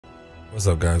What's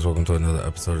up, guys? Welcome to another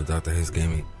episode of Dr. Haze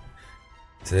Gaming.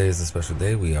 Today is a special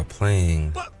day. We are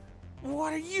playing But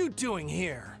what are you doing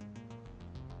here?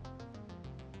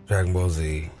 Dragon Ball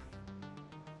Z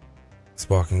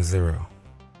Sparking Zero.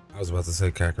 I was about to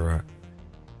say Kakarot.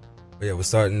 But yeah, we're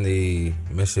starting the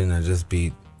mission. I just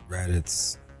beat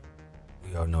Raditz.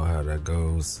 We all know how that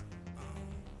goes.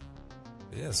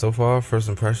 Yeah, so far, first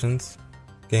impressions.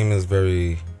 Game is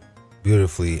very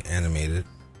beautifully animated.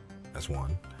 That's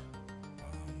one.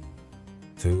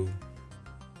 Two,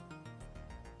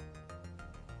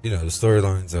 you know, the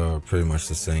storylines are pretty much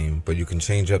the same, but you can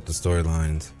change up the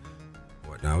storylines.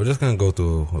 Now we're just gonna go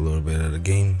through a little bit of the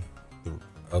game.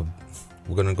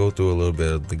 We're gonna go through a little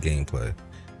bit of the gameplay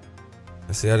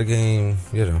and see how the game,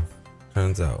 you know,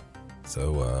 turns out.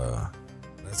 So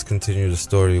let's continue the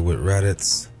story with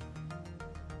Raditz.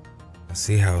 Let's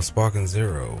see how Sparking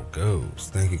Zero goes.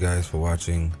 Thank you guys for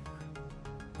watching.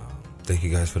 Thank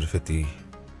you guys for the 50+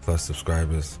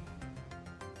 subscribers.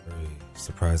 Very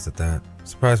surprised at that.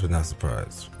 Surprised but not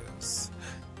surprised, because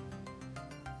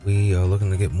we are looking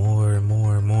to get more and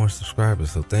more and more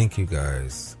subscribers. So thank you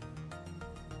guys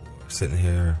for sitting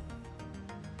here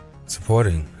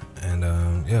supporting. And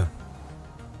yeah,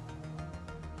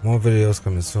 more videos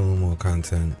coming soon, more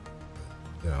content.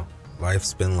 You know,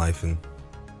 life's been lifing.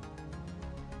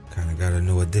 Kind of got a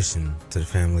new addition to the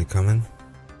family coming.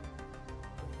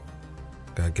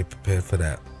 Gotta get prepared for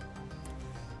that.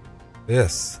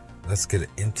 Yes, let's get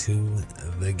into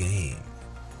the game.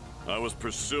 I was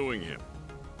pursuing him.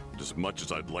 As much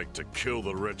as I'd like to kill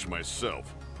the wretch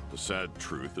myself, the sad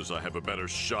truth is I have a better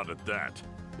shot at that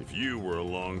if you were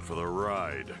along for the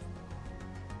ride.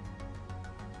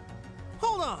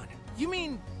 Hold on. You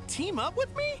mean team up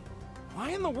with me? Why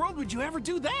in the world would you ever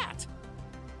do that?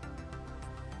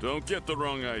 Don't get the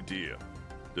wrong idea.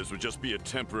 This would just be a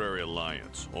temporary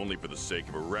alliance, only for the sake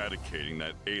of eradicating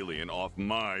that alien off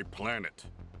my planet.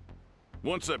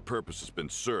 Once that purpose has been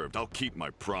served, I'll keep my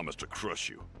promise to crush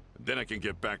you. Then I can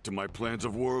get back to my plans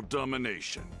of world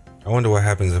domination. I wonder what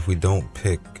happens if we don't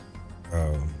pick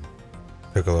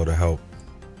Piccolo to help.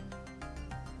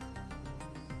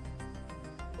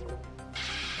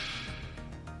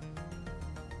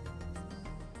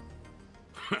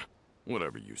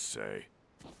 Whatever you say.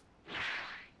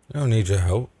 I don't need your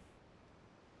help.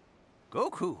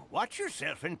 Goku, watch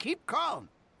yourself and keep calm.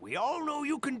 We all know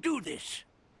you can do this.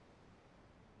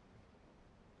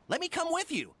 Let me come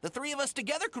with you. The three of us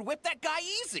together could whip that guy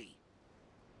easy.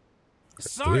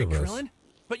 Sorry, three of us. Krillin,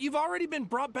 but you've already been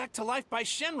brought back to life by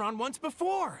Shenron once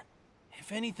before.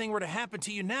 If anything were to happen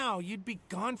to you now, you'd be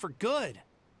gone for good.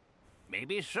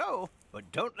 Maybe so,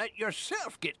 but don't let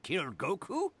yourself get killed,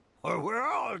 Goku, or we're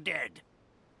all dead.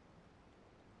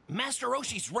 Master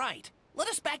Roshi's right. Let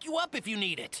us back you up if you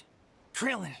need it.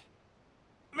 Krillin,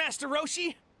 Master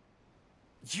Roshi,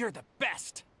 you're the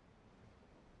best.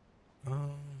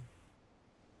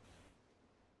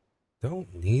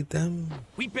 Don't need them?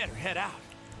 We better head out.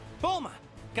 Bulma,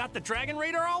 got the Dragon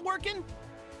Radar all working?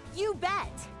 You bet!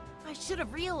 I should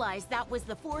have realized that was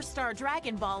the 4-star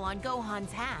Dragon Ball on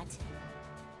Gohan's hat.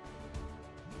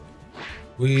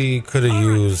 We could have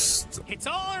used It's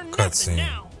all or nothing cutscene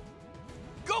now.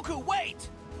 Goku, wait!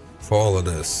 for all of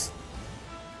this.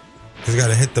 You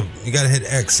gotta hit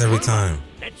X every time.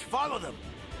 Let's follow them.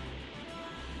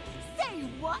 Say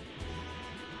what?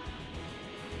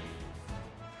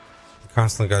 You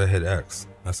constantly gotta hit X.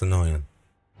 That's annoying.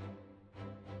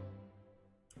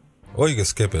 Or you can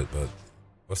skip it, but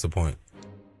what's the point?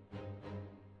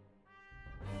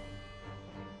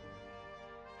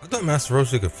 I thought Master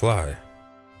Roshi could fly.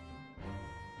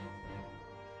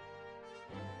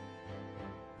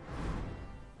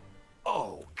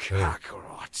 Oh,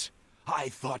 Kakarot. I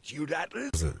thought you'd at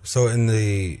least... So in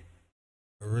the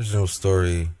original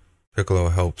story, Piccolo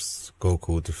helps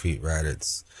Goku defeat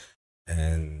Raditz,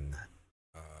 and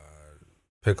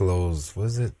Piccolo's, what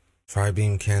is it,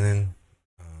 Tri-Beam Cannon,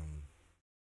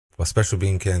 or Special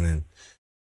Beam Cannon,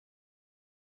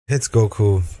 hits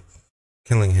Goku,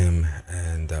 killing him,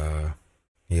 and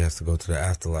he has to go to the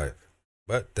afterlife.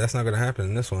 But that's not going to happen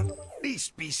in this one. At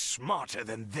least be smarter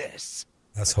than this.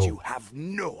 Let's But hope. you have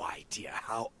no idea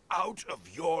how out of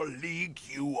your league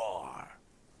you are.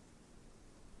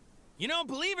 You know,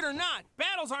 believe it or not,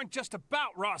 battles aren't just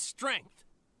about raw strength.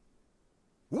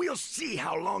 We'll see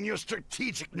how long your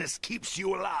strategicness keeps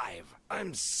you alive.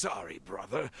 I'm sorry,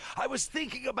 brother. I was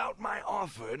thinking about my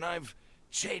offer and I've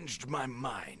changed my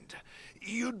mind.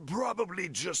 You'd probably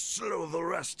just slow the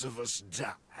rest of us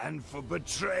down. And for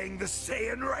betraying the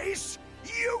Saiyan race,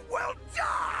 you will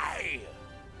die!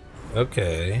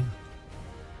 Okay.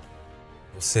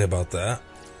 We'll see about that.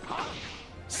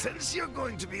 Since you're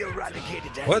going to be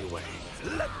eradicated What? anyway,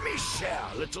 let me share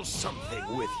a little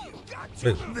something with you. Wait,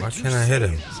 The why can't I hit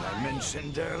him? As I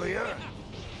mentioned earlier,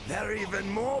 they're even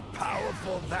more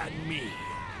powerful than me.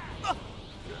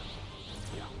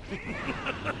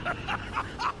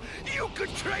 You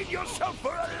could train yourself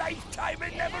for a lifetime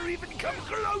and never even come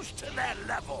close to their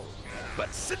level.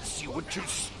 But since you were too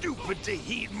stupid to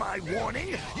heed my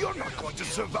warning, you're not going to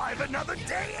survive another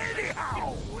day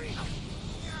anyhow.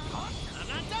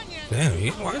 Damn,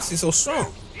 why is he so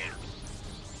strong?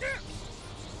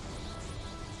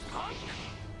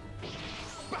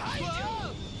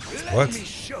 Let me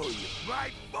show you my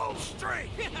full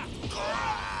strength.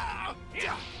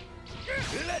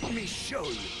 Let me show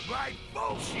you my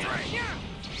full strength.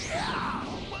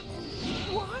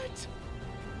 What?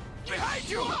 Behind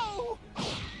you!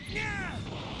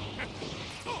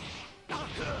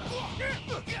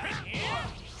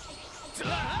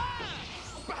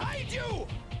 Behind you!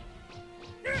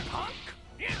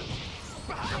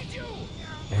 Behind you!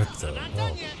 What the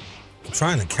hell? I'm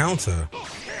trying to counter.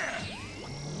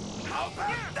 How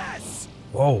about this?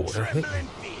 Whoa, that hit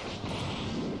me.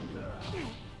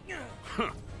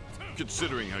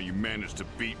 Considering how you managed to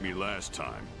beat me last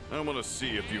time, I want to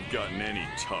see if you've gotten any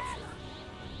tougher.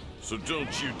 So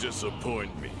don't you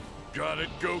disappoint me. Got it,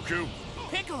 Goku?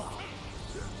 Piccolo!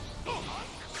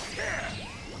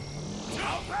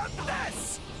 How about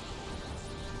this?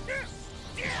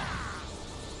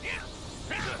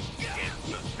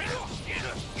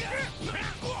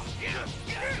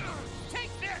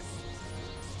 Take this!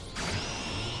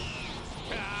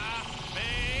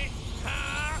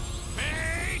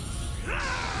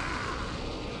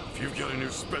 If you've got a new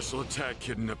special attack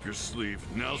hidden up your sleeve,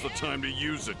 now's the time to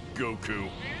use it, Goku.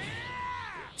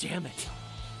 Damn it.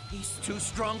 He's too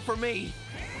strong for me.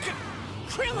 No,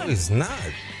 Krillin! he's not.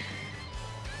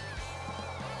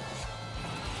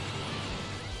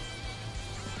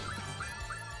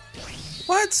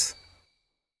 What?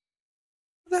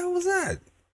 What the hell was that?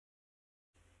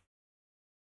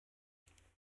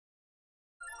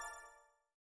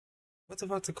 What the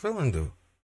fuck did Krillin do?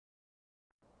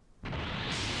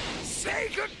 Say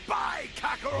goodbye,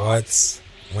 Kakarot! What?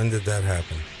 When did that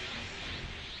happen?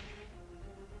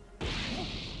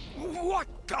 What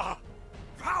the?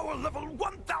 Power level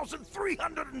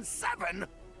 1,307?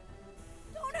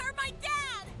 Don't hurt my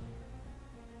dad!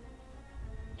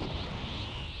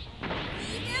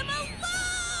 Leave him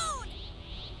alone!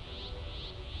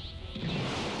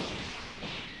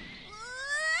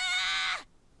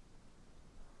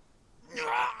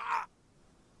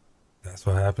 That's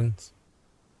what happens?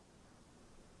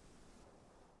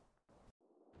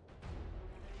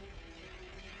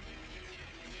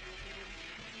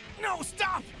 No,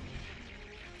 stop!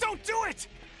 Don't do it!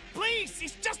 Please,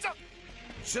 he's just a...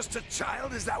 Just a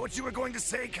child? Is that what you were going to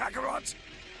say, Kakarot?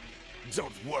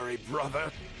 Don't worry,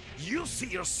 brother. You'll see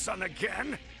your son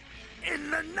again. In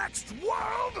the next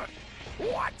world!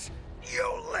 What?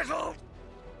 You little...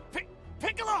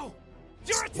 Piccolo!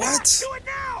 You're attacked! What? Do it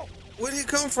now! Where did he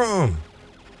come from?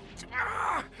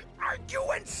 Are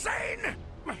you insane?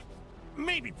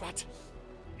 Maybe, but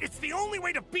it's the only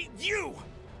way to beat you!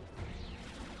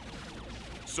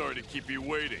 Sorry to keep you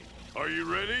waiting. Are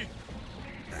you ready?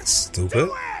 That's stupid.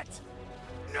 Do it!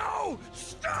 No!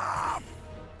 Stop!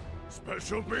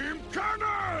 Special beam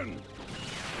cannon!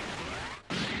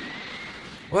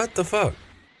 What the fuck?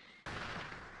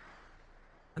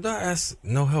 I thought I asked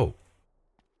no help.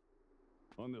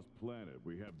 On this planet,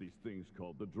 we have these things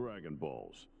called the Dragon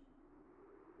Balls.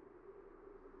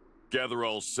 Gather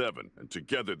all 7, and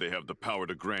together they have the power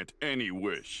to grant any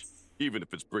wish, even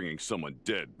if it's bringing someone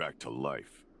dead back to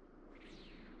life.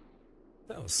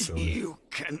 That was silly. You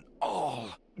can all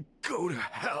go to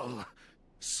hell.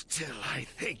 Still, I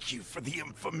thank you for the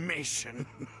information.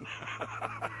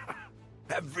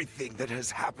 Everything that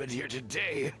has happened here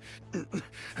today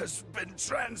has been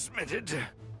transmitted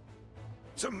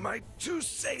to my 2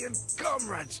 Saiyan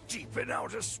comrades deep in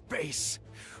outer space.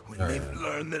 When they've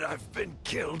learned that I've been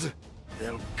killed,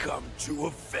 they'll come to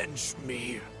avenge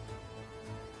me.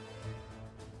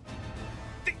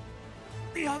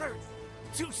 The other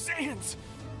 2 Saiyans!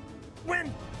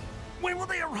 When will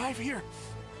they arrive here?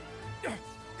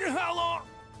 How long?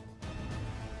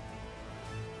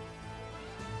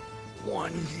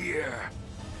 1 year.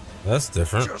 That's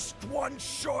different. Just 1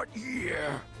 short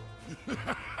year.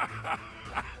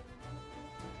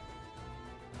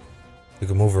 You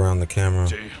can move around the camera.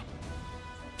 Damn.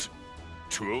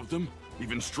 2 of them?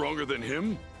 Even stronger than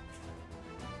him?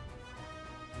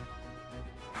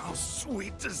 How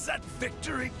sweet does that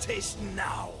victory taste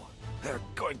now? They're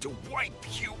going to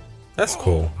wipe you That's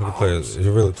cool. You can play.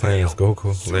 You're really playing as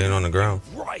Goku, laying on the ground.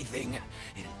 Writhing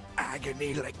in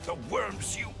agony like the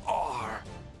worms you are.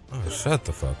 Oh, shut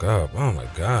the fuck up! Oh my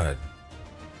god.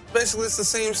 Basically, it's the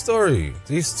same story.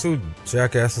 These two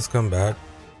jackasses come back.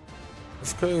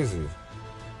 It's crazy.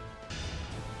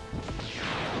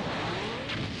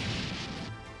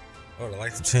 Oh, I'd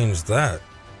like to change that.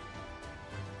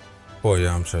 Poor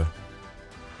Yamcha.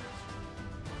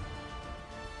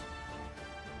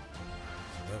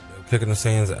 Yep, they're kicking the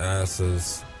Saiyans'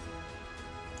 asses.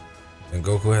 And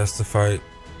Goku has to fight.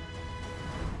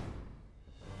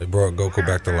 They brought Goku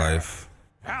back to life.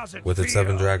 How's it with its feel,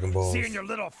 7 Dragon Balls. seeing your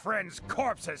little friend's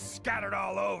corpses scattered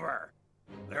all over?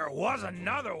 There was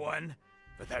another one,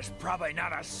 but there's probably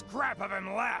not a scrap of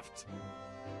him left.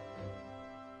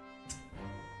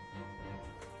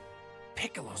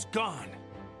 Piccolo's gone.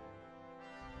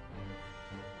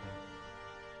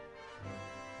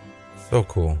 So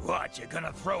cool. What, you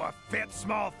gonna throw a fit,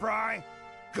 small fry?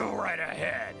 Go right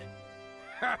ahead.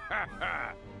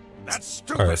 That's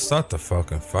stupid. Alright, start the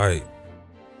fucking fight.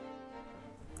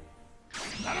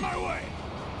 Out of my way!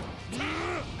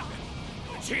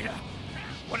 Vegeta,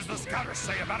 what does the scouter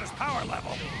say about his power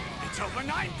level? It's over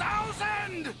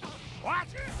 9,000! What?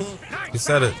 9,000? You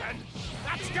said it.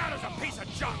 That scouter's a piece of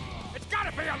junk. It's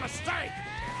gotta be a mistake.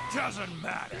 Doesn't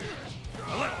matter.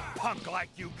 A little punk like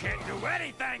you can't do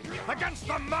anything against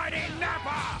the mighty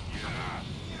Nappa!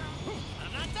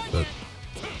 But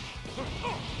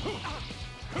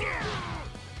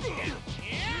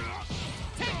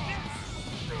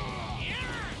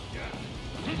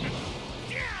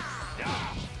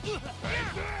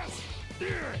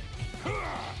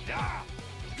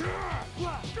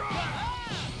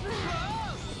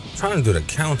trying to do the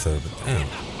counter, but damn.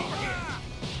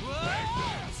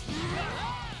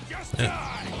 Damn.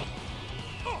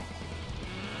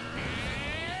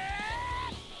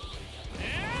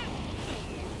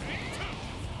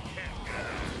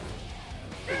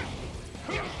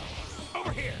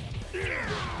 Over here!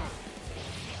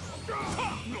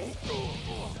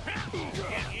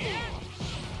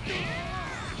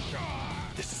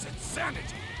 This is insanity.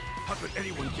 How could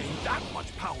anyone gain that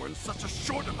much power in such a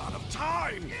short amount of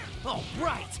time? All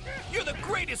right, you're the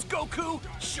greatest, Goku.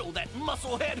 Show that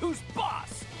musclehead who's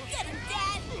boss. Get him,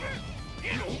 Dad!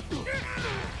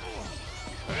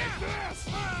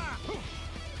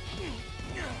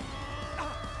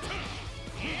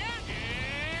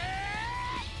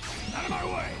 Out of my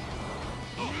way!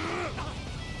 Over here!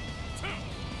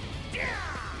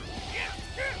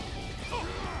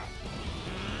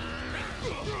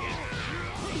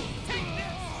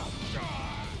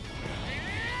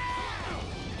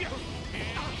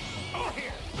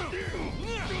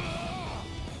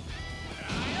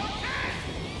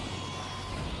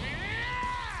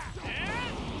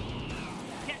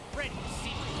 Get ready to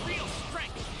see real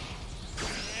strength.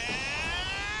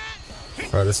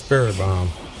 Try the Spirit Bomb.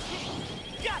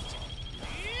 Gotcha.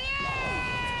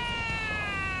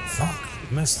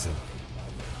 Fuck, missed it.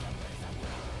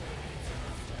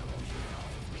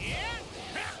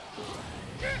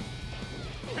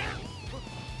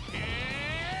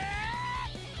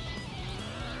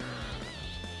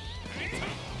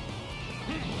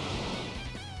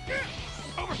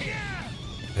 Over here!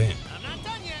 Damn. I'm not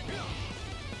done yet.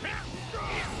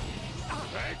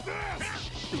 Take this!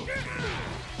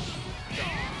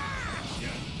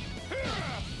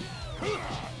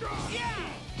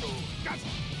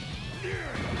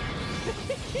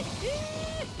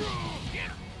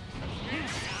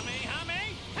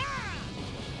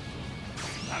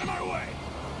 Out of my way!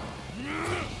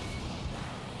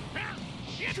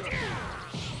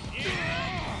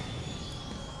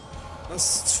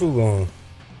 That's too long.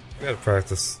 I gotta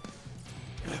practice.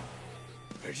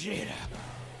 Vegeta!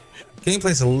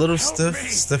 Gameplay's a little Help stiff, me.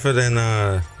 stiffer than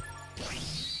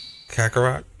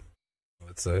Kakarot, I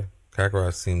would say.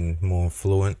 Kakarot seemed more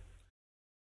fluent.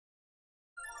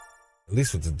 At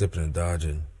least with the dipping and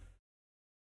dodging.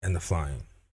 And the flying,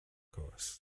 of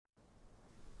course.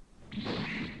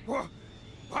 What?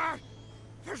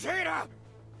 Vegeta!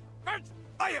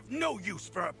 I have no use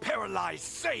for a paralyzed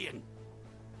Saiyan.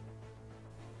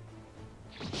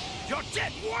 You're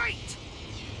dead weight!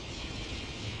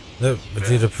 Yep,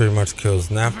 Vegeta pretty much kills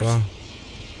Nappa.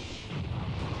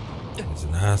 He's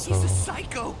an asshole. He's a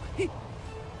psycho.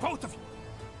 Both of you!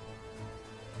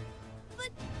 But,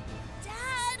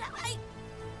 Dad,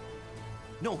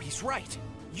 No, he's right.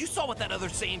 You saw what that other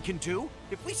Saiyan can do.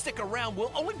 If we stick around,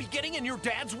 we'll only be getting in your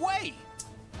dad's way.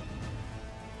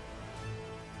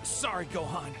 Sorry,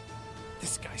 Gohan.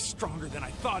 This guy's stronger than I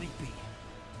thought he'd be.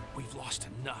 We've lost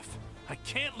enough. I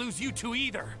can't lose you two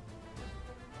either.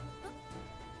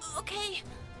 Okay,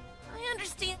 I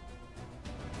understand.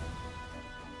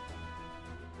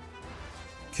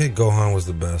 Kid Gohan was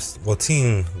the best. Well,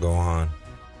 Teen Gohan.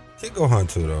 Kid Gohan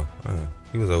too, though.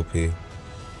 He was OP.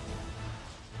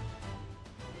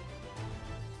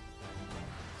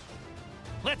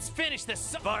 Let's finish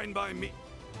this. Fine by me.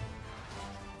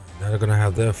 Now they're gonna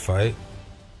have their fight.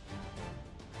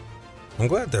 I'm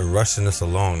glad they're rushing this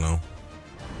along, though.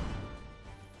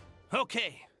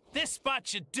 Okay, this spot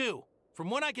should do. From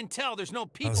what I can tell, there's no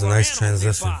people. That was a or nice animals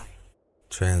transition. nearby.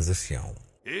 Transition.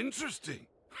 Interesting.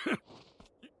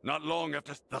 Not long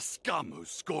after the scum who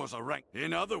scores a rank.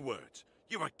 In other words,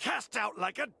 you were cast out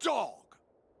like a dog.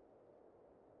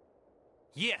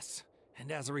 Yes,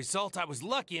 and as a result, I was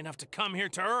lucky enough to come here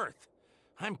to Earth.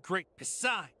 I'm great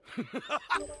beside.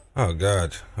 Oh,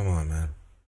 God. Come on, man.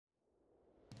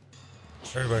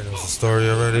 Everybody knows the story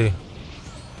already.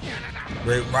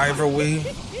 Great rivalry.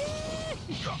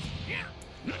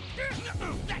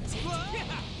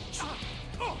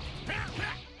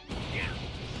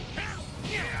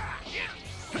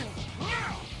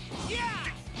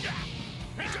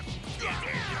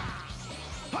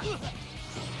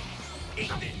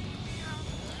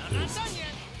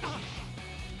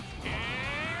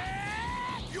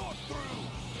 You're through.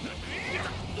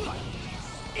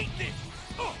 Eat this.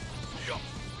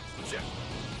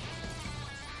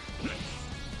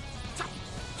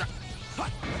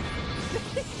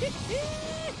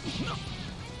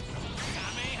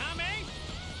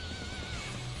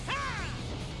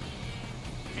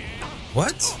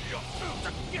 What?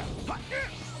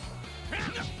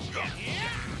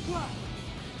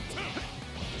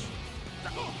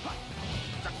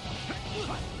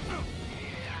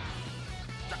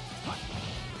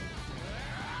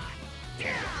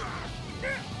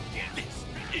 This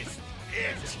is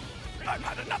it. I've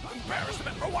had enough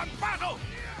embarrassment for one battle.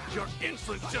 Your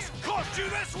insolence just cost you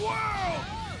this world.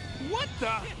 What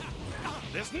the?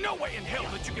 There's no way in hell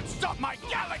that you can stop my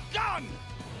Gallic gun!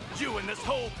 You and this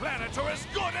whole planet are as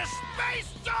good as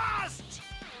space dust!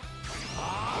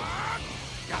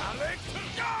 Gallic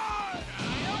gun!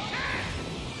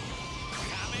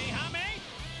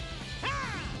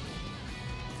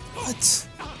 What?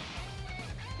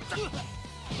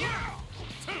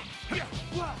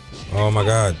 Oh my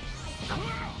God.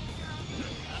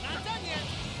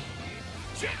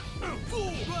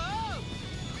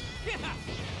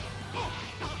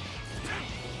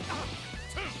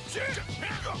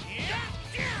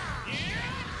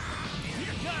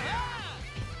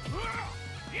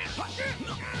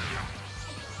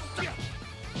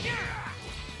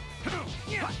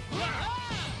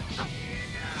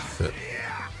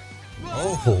 Shit.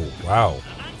 Oh, wow.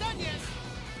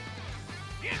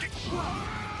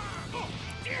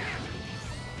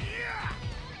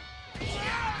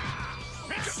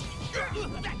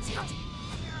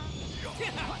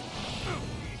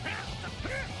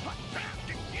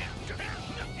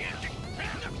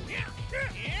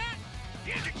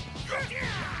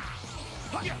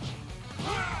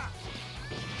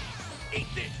 Eat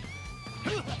this!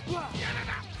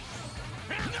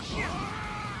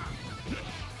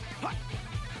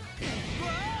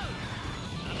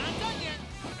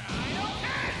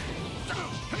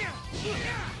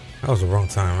 That was the wrong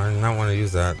time. I did not want to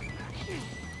use that.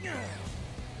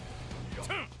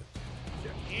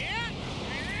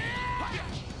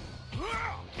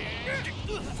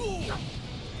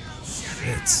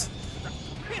 Shit.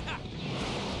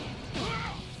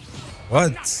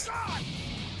 What? It's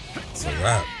a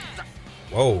wrap.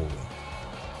 Whoa.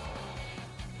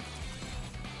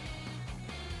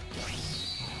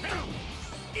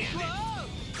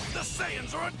 The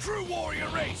Saiyans are a true warrior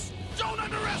race! Don't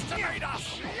underestimate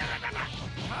us!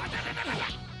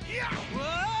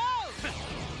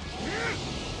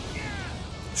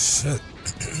 Shit.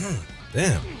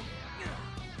 Damn.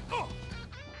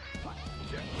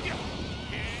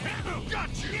 Got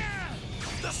you!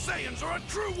 The Saiyans are a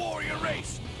true warrior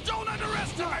race! Don't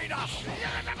underestimate us!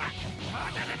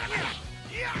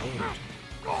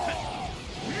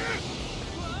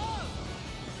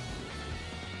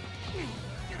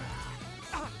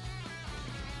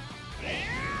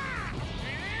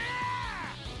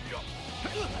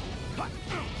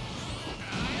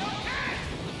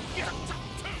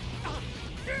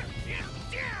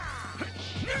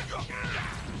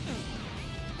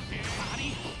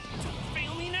 Body, don't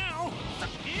fail me now.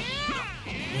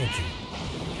 Thank you.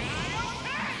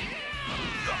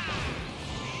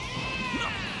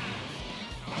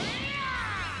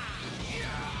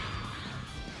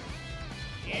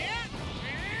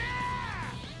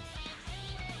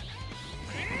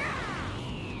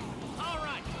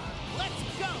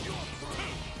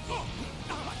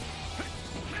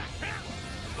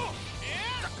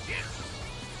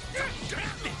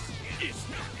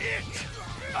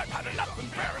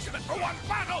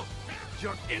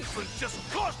 Your insolence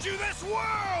just cost you this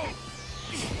world!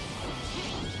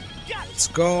 Let's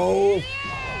go.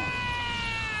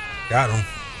 Got him.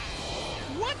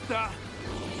 What the?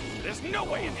 There's no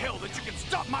way in hell that you can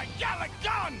stop my Gallic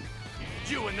gun!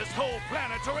 You and this whole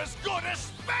planet are as good as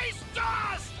space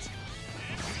dust!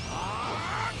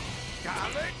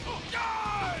 Gallic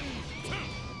gun!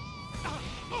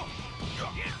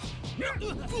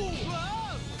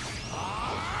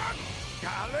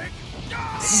 Gallic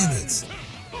gun! Damn it.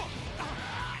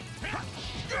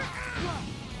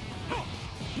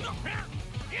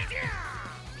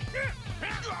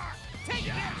 Take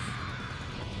this!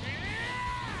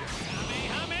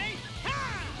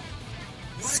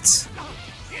 What?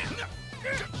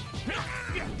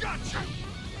 Gotcha!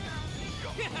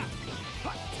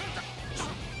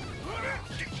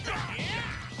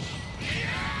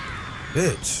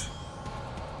 Bitch.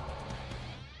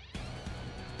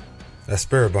 That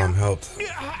spirit bomb helped.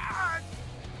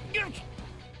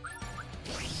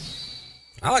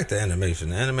 I like the animation.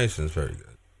 The animation is very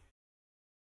good.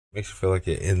 Makes you feel like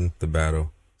you're in the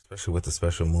battle, especially with the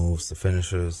special moves, the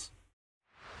finishers.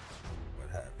 What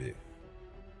have you.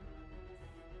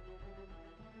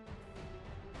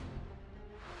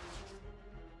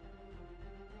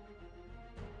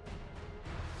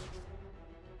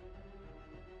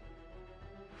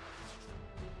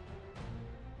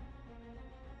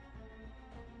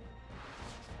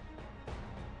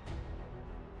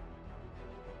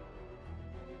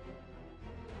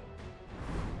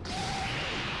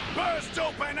 Burst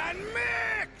open and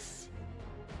mix!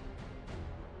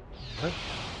 Huh?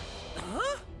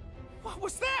 What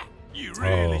was that? You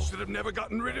really Oh. should have never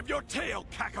gotten rid of your tail,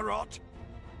 Kakarot.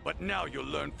 But now you'll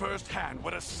learn firsthand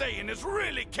what a Saiyan is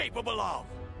really capable of.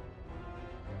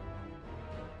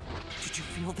 Did you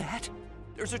feel that?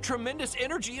 There's a tremendous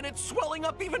energy and it's swelling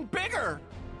up even bigger!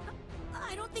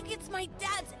 I don't think it's my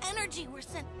dad's energy we're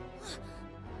sent.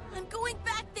 I'm going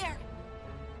back there.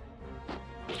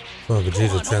 So Hold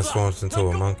Vegeta on, transforms into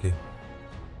a monkey.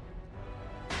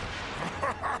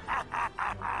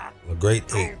 A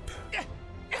great ape.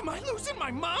 Am I losing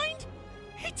my mind?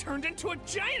 He turned into a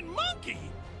giant monkey!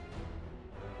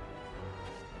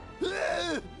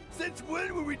 Since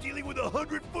when were we dealing with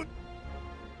 100-foot?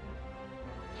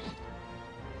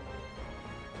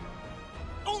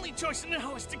 Only choice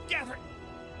now is to gather.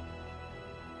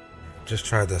 Just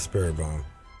tried that spirit bomb.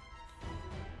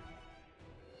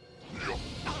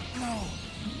 No.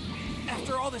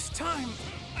 After all this time,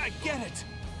 I get it.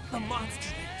 The monster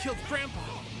that killed Grandpa.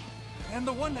 And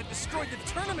the one that destroyed the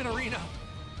tournament arena.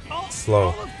 Slow.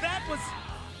 All of that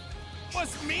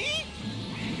was me?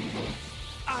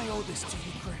 I owe this to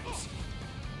you, Gramps.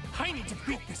 I need to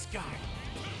beat this guy.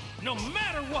 No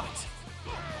matter what.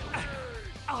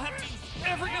 I'll have to use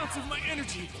every ounce of my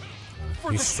energy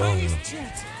for He's the strong. tiniest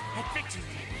chance at victory.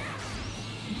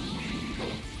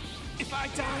 If I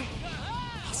die,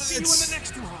 I'll see you in the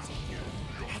next round.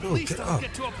 At Oh, least get I'll up.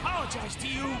 get to apologize to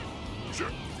you.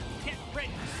 Get ready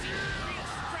to see real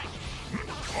strength.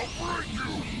 I'll break you!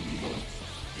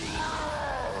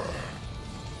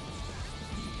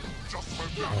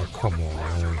 Oh, come on,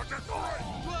 man.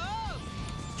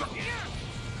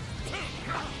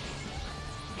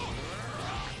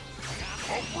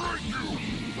 I'll break you!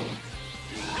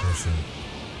 Listen.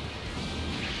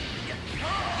 You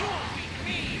won't beat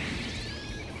me.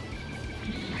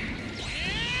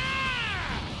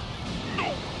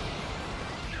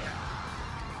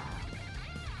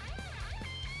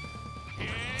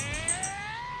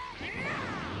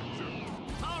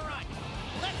 All right,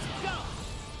 let's go.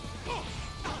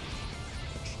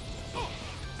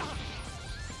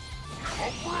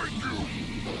 I'll break you!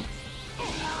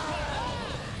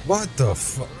 What the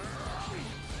fuck?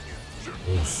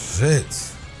 Oh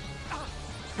shit.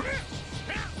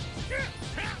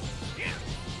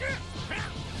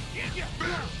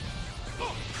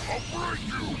 I'll break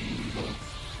you!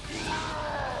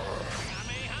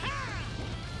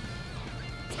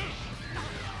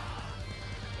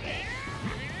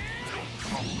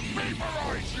 I'll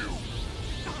vaporize you!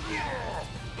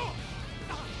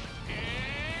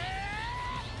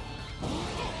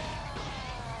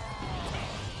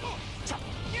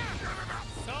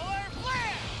 Solar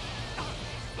flare.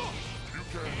 You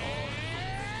can't hide.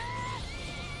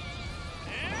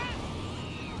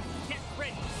 Get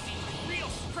ready to see real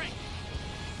strength.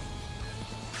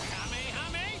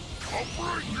 Kamehame. I'll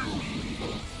break you!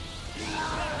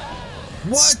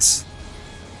 What?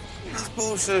 That's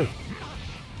bullshit.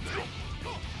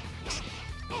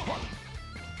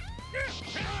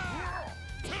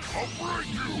 I'll break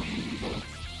you!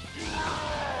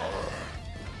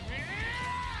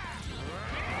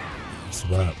 It's a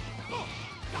wrap.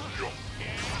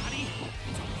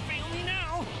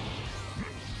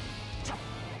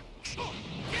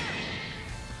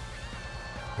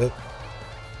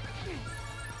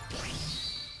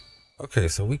 Okay,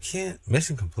 so we can't.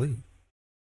 Mission complete.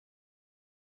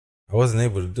 I wasn't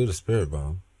able to do the spirit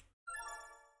bomb.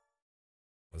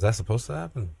 Was that supposed to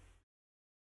happen?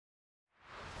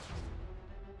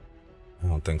 I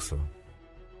don't think so.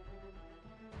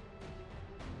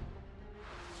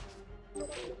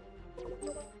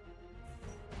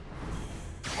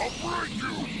 I'll break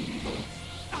you!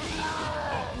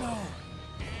 No.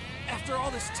 After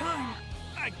all this time,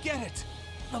 I get it.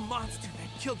 The monster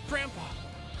that killed Grandpa.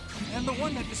 And the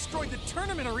one that destroyed the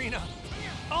tournament arena.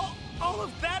 All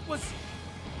of that was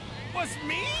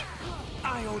me?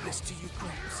 I owe this to you,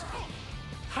 Gramps.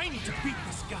 I need to beat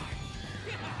this guy.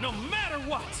 No matter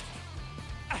what.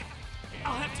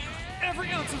 I'll have to use every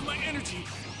ounce of my energy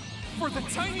for the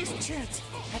tiniest chance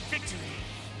at victory.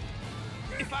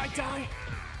 If I die,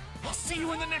 I'll see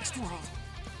you in the next world.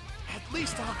 At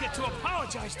least I'll get to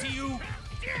apologize to you.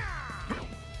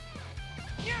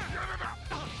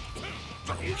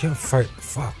 You can't fight.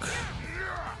 Fuck.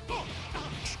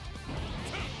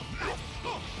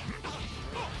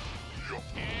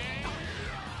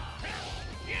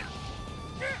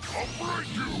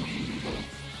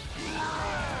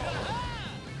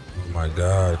 Oh my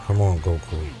god, come on,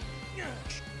 Goku.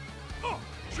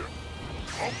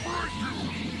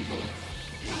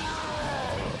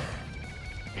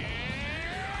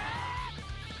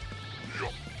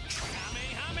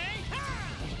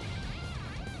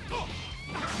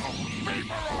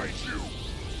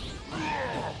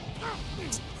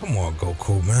 Come on,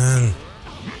 Goku, man.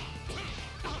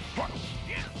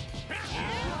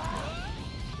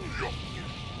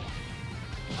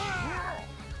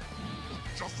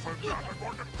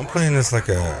 I'm playing this like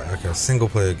a single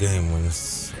player game when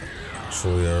it's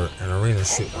actually an arena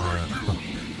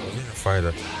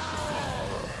fighter.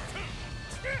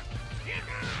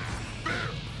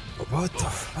 What the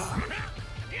fuck?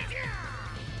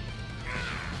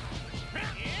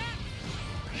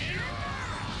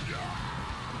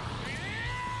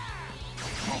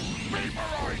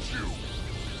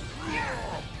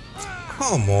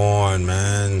 Come on,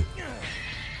 man.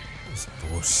 This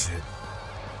bullshit.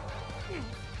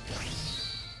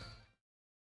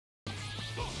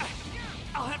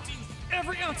 I'll have to use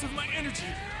every ounce of my energy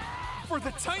for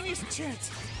the tiniest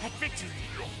chance at victory.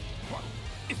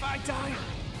 If I die,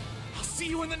 I'll see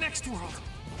you in the next world.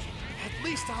 At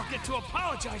least I'll get to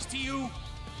apologize to you.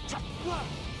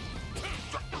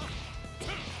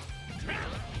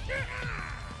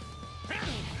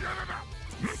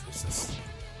 Jesus.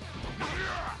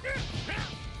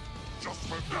 Just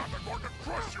for that, I'm going to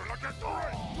crush you like a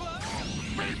grape!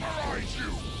 Vaporize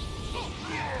you!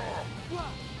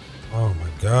 Oh my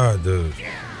god, dude.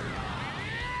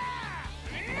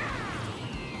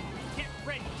 Get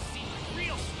ready to see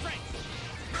real strength.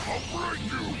 I'll break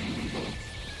you!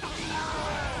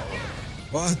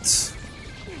 What?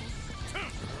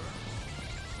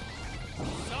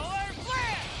 Solar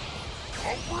flare!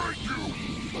 I'll break you!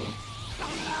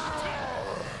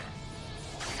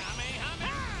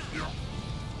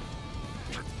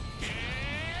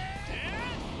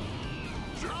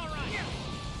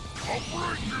 I'll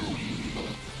break you!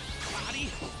 Body,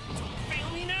 don't fail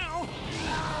me now!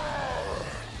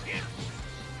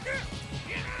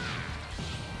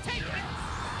 Take it!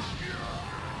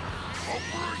 I'll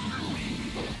break you!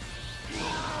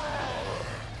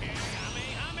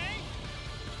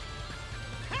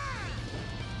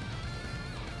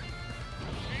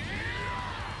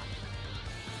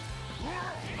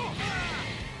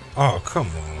 Oh, come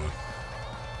on.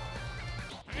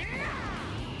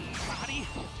 Body,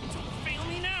 don't fail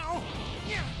me now!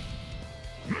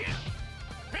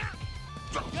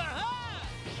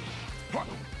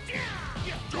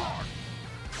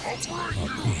 I'll break you!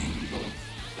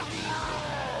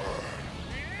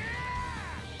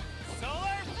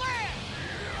 Solar flare!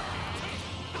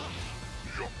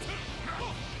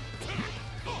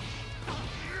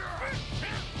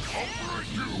 I'll break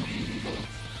you!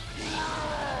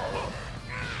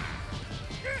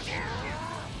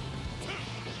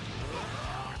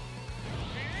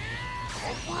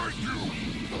 I'll break you!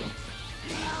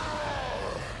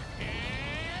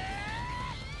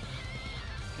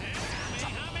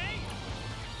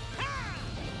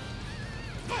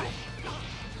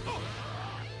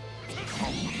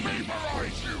 I'll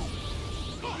vaporize you!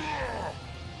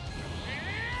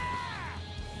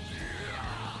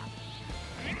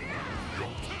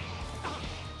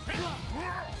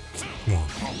 Come on.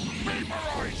 I'll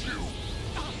vaporize you!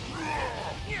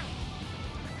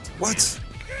 What?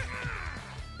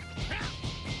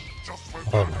 Just for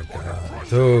Oh my god,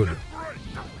 dude. I'm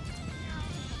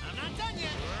not done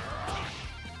yet!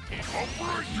 I'll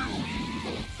break you!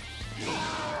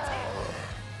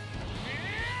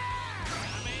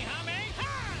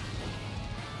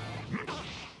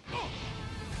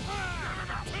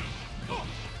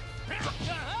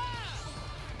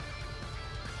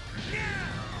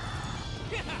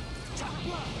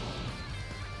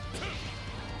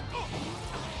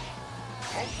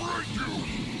 I'll break you!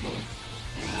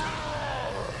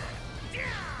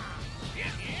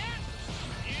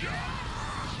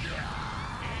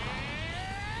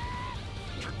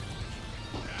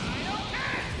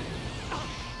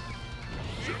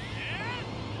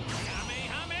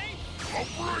 I'll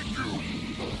break you!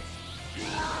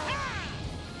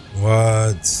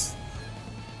 What?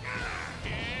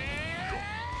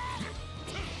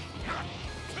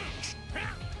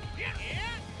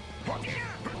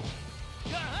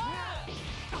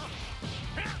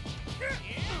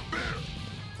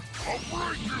 I'll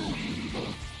break you!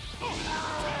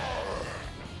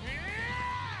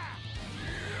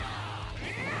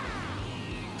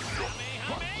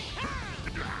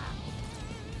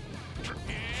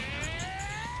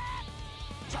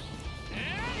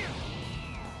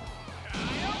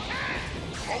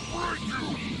 I'll break you!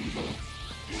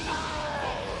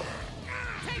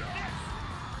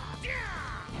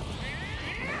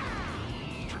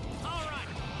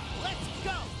 Alright, let's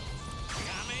go!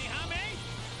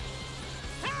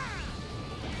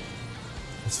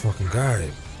 This fucking guy.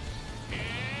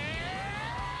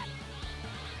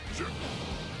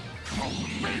 I'll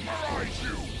vaporize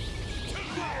you!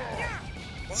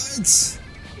 What?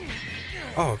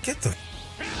 Oh, get the.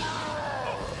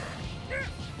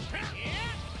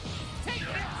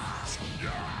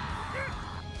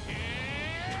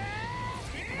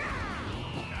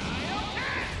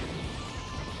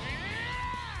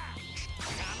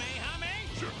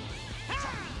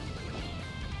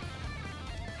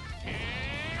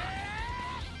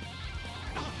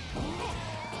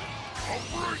 I'll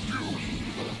break you!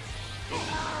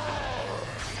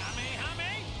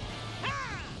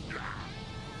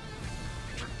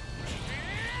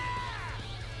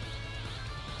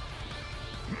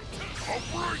 I'll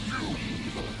break you!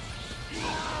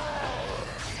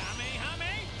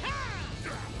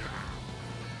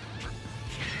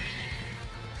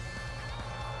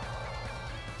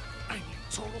 I need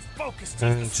total focus to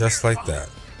And just like that.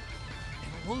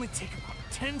 It'll only take about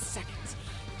 10 seconds.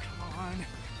 Come on.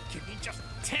 Give me just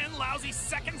 10 lousy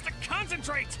seconds to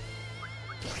concentrate!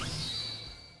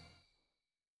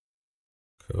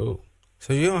 Cool.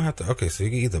 So you don't have to. Okay, so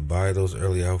you can either buy those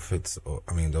early outfits, or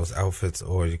those outfits,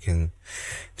 or you can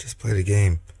just play the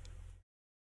game.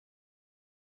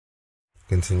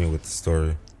 Continue with the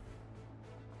story.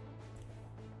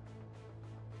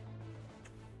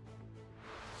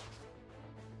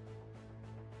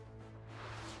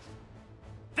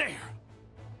 There!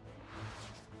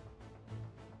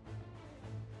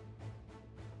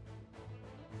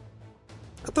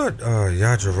 I thought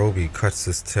Yajirobe cuts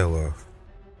his tail off.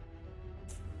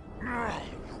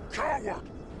 You coward!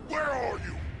 Where are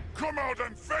you? Come out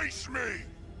and face me!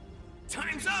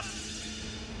 Time's up!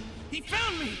 He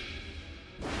found me!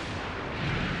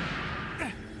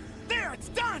 There, it's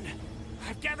done!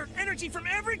 I've gathered energy from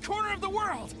every corner of the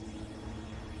world!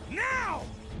 Now!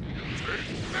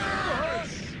 Take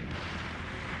this!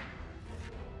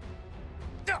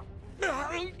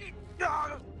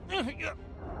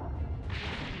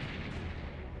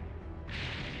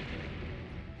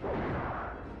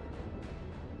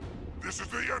 This is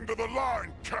the end of the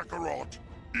line, Kakarot!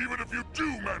 Even if you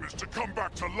do manage to come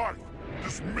back to life,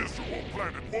 this miserable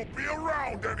planet won't be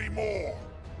around anymore!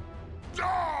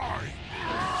 Die!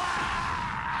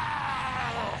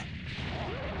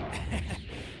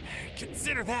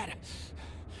 Consider that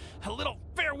a little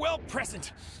farewell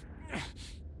present.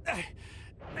 I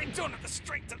don't have the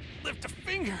strength to lift a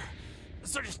finger,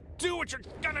 so just do what you're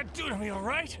gonna do to me, all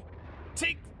right?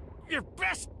 Take your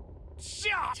best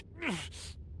shot.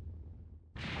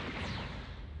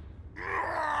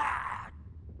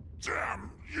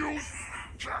 Damn you,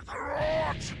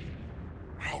 Kakarot!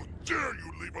 How dare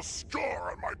you leave a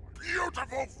scar on my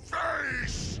beautiful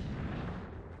face!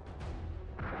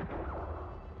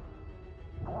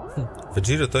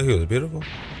 Vegeta thought he was beautiful.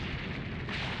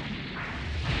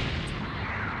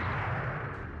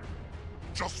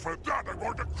 Just for that, I'm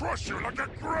going to crush you like a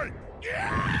grape!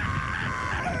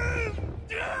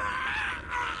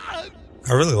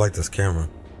 I really like this camera.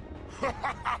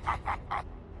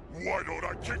 Why don't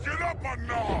I kick it up a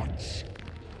notch?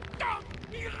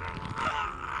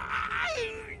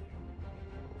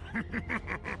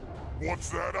 What's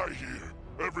that I hear?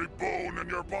 Every bone in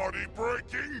your body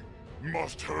breaking?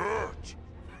 Must hurt.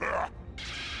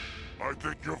 I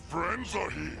think your friends are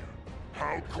here.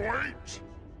 How quaint!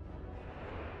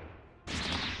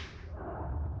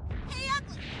 Hey,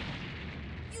 Ugly!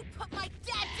 You put my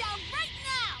dad down right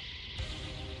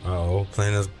now! Uh-oh,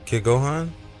 playing as Kid Gohan?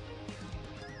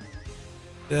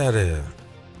 Get out of here.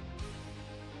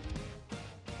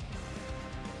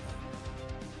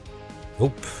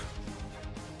 Oop.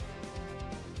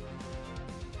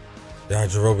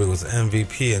 Yajirobe was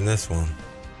MVP in this one.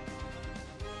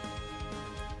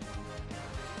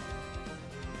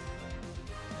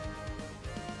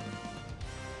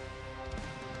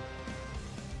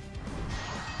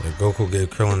 Yeah, Goku gave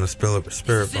Krillin the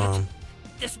spirit bomb.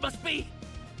 This must be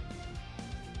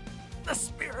the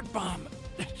spirit bomb.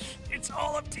 It's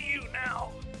all up to you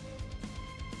now.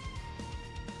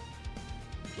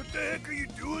 What the heck are you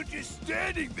doing just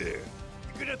standing there?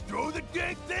 You gonna throw the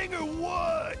dang thing or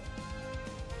what?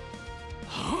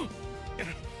 Huh?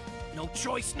 No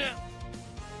choice now.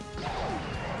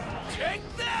 Take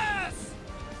this!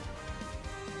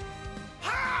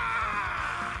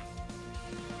 Ha!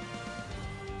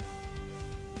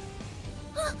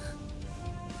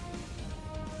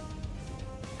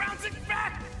 Bounce it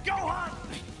back, Gohan!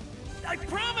 I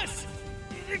promise!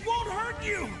 It won't hurt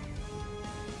you!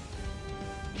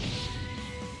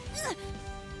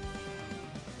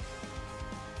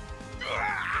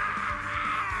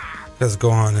 Because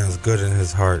Gohan has good in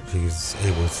his heart, he's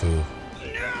able to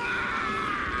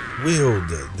wield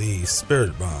the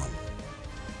spirit bomb.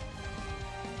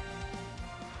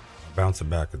 Bounce it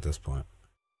back at this point.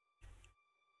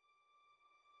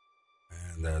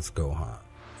 And that's Gohan.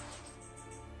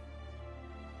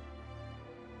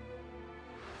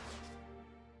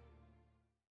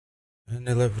 And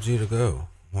they let Vegeta go.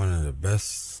 One of the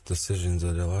best decisions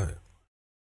of their life.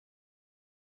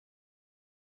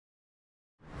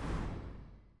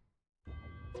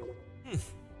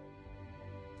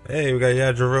 Hey, we got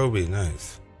Yajirobe.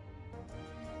 Nice.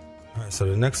 Alright, so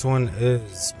the next one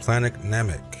is Planet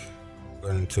Namek.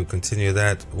 We're going to continue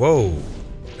that. Whoa!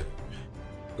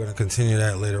 We're going to continue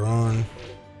that later on.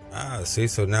 Ah, see,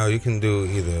 so now you can do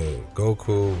either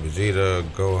Goku, Vegeta,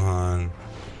 Gohan,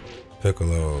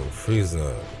 Piccolo,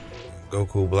 Frieza,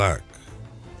 Goku Black.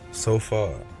 So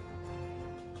far,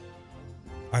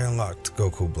 I unlocked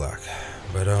Goku Black.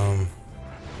 But,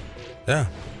 yeah.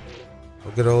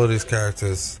 We'll get all of these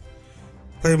characters.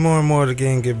 Play more and more of the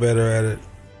game, get better at it.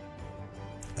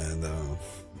 And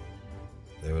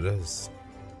there it is.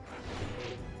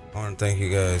 I want to thank you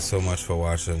guys so much for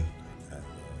watching. And,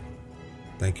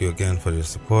 thank you again for your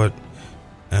support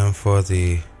and for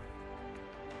the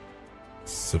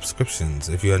subscriptions.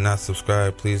 If you are not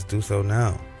subscribed, please do so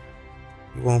now.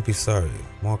 You won't be sorry.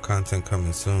 More content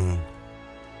coming soon.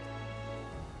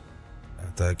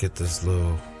 After I get this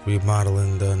little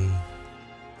remodeling done.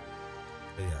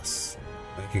 But yes.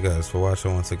 Thank you guys for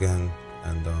watching once again.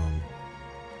 And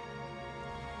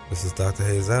this is Dr.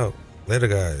 Hayes out. Later,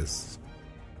 guys.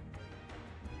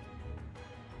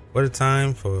 What a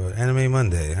time for Anime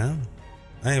Monday, huh?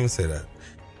 I didn't even say that.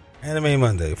 Anime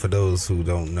Monday, for those who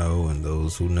don't know and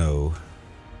those who know.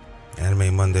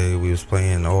 Anime Monday, we was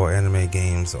playing all anime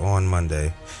games on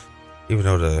Monday. Even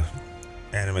though the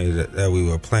anime that we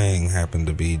were playing happened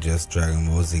to be just Dragon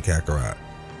Ball Z Kakarot.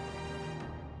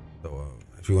 So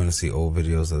if you want to see old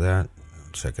videos of that,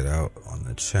 check it out on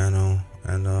the channel.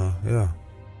 And yeah.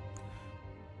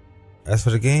 As for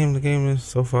the game is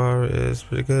so far is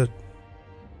pretty good.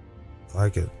 I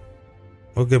like it.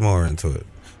 We'll get more into it.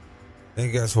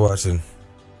 Thank you guys for watching.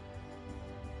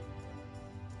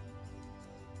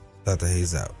 Dr.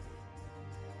 Hayes out.